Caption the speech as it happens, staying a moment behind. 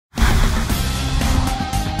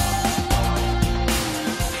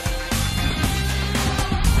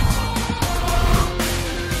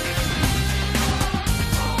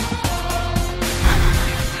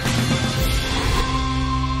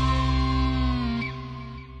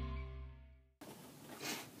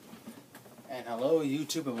Hello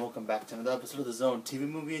YouTube and welcome back to another episode of the Zone TV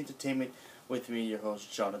Movie Entertainment with me, your host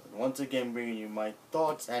Jonathan. Once again bringing you my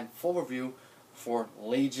thoughts and full review for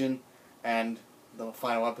Legion and the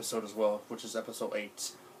final episode as well, which is episode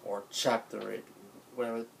 8 or chapter 8,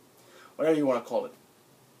 whatever you want to call it.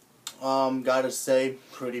 Gotta say,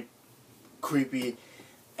 pretty creepy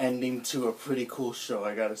ending to a pretty cool show,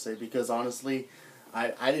 I gotta say, because honestly,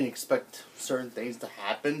 I didn't expect certain things to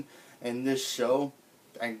happen in this show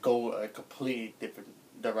and go a completely different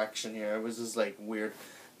direction here. It was just like weird.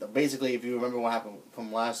 Basically, if you remember what happened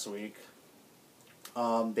from last week,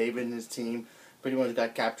 David and his team pretty much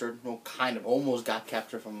got captured. Well, kind of, almost got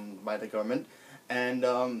captured by the government. And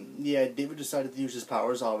yeah, David decided to use his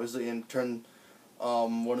powers, obviously, and turn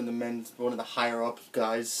one of the higher up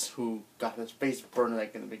guys who got his face burned,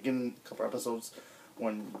 like in the beginning, a couple episodes,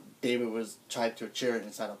 when David was tied to a chair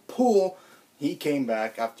inside a pool. He came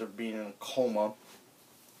back after being in a coma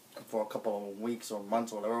for a couple of weeks or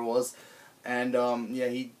months, or whatever it was, and yeah,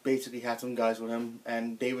 he basically had some guys with him,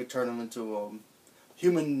 and David turned him into a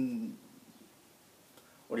human.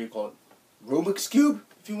 What do you call it? Rubik's Cube,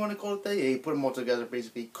 if you want to call it that. Yeah, he put them all together,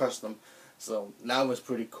 basically crushed them. So that was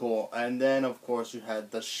pretty cool. And then of course you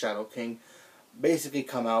had the Shadow King, basically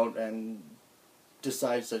come out and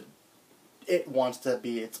decides that it wants to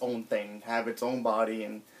be its own thing, have its own body,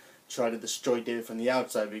 and try to destroy David from the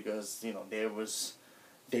outside because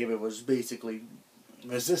David was basically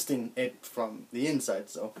resisting it from the inside,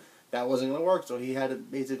 so that wasn't going to work, so he had to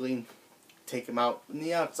basically take him out from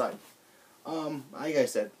the outside. Like I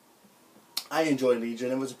said, I enjoyed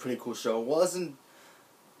Legion. It was a pretty cool show. It wasn't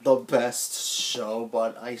the best show,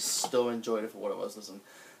 but I still enjoyed it for what it was. Listen,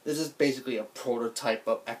 this is basically a prototype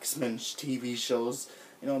of X-Men TV shows.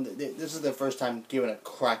 You know, this is their first time giving a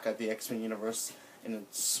crack at the X-Men universe in a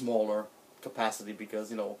smaller capacity because,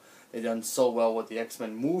 you know, they've done so well with the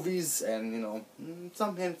X-Men movies, and, you know,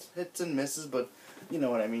 some hits and misses, but you know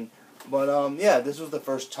what I mean. But, yeah, this was the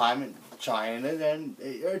first time trying it, and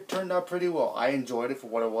it turned out pretty well. I enjoyed it for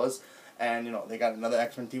what it was, and, you know, they got another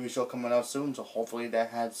X-Men TV show coming out soon, so hopefully that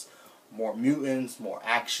has more mutants, more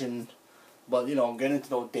action, but, you know, getting to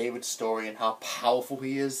know David's story and how powerful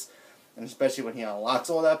he is, and especially when he unlocks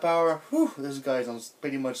all that power, whew, this guy's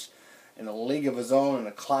pretty much in a league of his own, in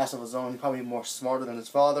a class of his own. He's probably more smarter than his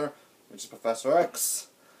father, which is Professor X.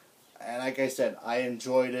 And like I said, I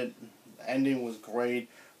enjoyed it. The ending was great.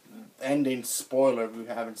 Ending, spoiler if you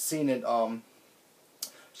haven't seen it,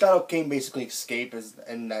 Shadow King basically escaped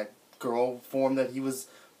in that girl form that he was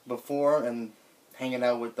before, and hanging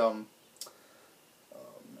out with oh man,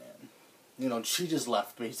 you know, she just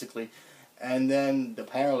left basically. And then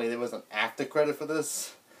apparently there was an after credit for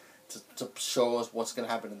this to show us what's gonna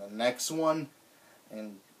happen in the next one,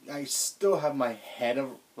 and I still have my head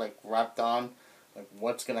wrapped on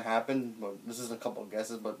what's gonna happen, but this is a couple of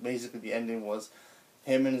guesses. But basically, the ending was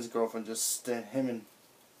him and his girlfriend standing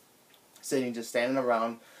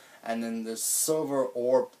around, and then this silver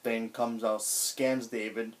orb thing comes out, scans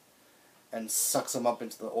David, and sucks him up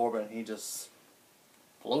into the orb, and he just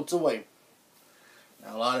floats away.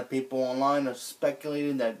 Now, a lot of people online are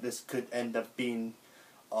speculating that this could end up being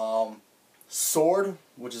SWORD,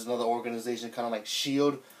 which is another organization kind of like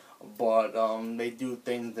SHIELD, but they do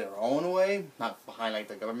things their own way, not behind like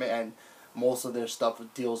the government, and most of their stuff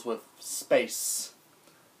deals with space.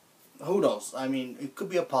 Who knows? I mean, it could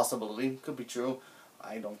be a possibility, it could be true.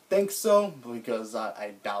 I don't think so, because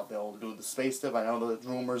I doubt they'll do the space stuff. I know there's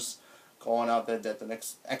rumors going out there that the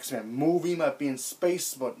next X-Men movie might be in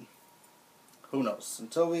space, but who knows?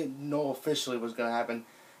 Until we know officially what's going to happen,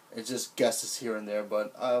 it's just guesses here and there.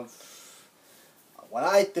 But what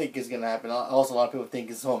I think is going to happen, also a lot of people think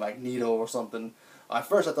it's Magneto or something. At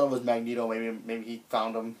first I thought it was Magneto, maybe he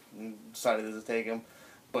found him and decided to take him.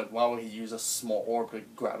 But why would he use a small orb to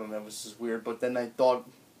grab him? That was just weird. But then I thought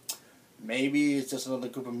maybe it's just another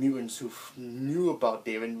group of mutants who knew about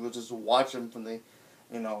David and would just watch him from the,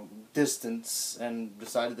 you know, distance, and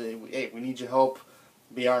decided that, hey, we need your help,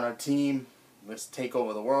 be on our team, let's take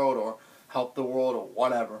over the world, or help the world, or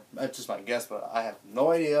whatever. That's just my guess, but I have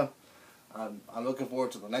no idea. I'm looking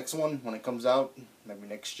forward to the next one when it comes out, maybe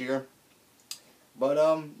next year. But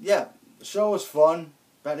yeah, the show was fun.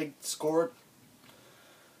 Better score it.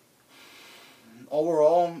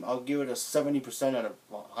 Overall, I'll give it a 70% out of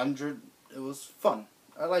 100. It was fun.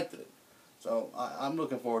 I liked it. So I'm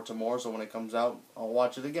looking forward to more. So when it comes out, I'll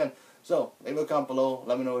watch it again. So leave a comment below.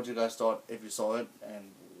 Let me know what you guys thought if you saw it,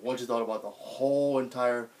 and what you thought about the whole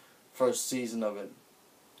entire first season of it.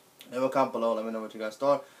 Leave a comment below. Let me know what you guys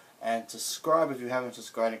thought. And subscribe if you haven't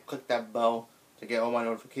subscribed, and click that bell to get all my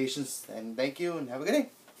notifications. And thank you, and have a good day.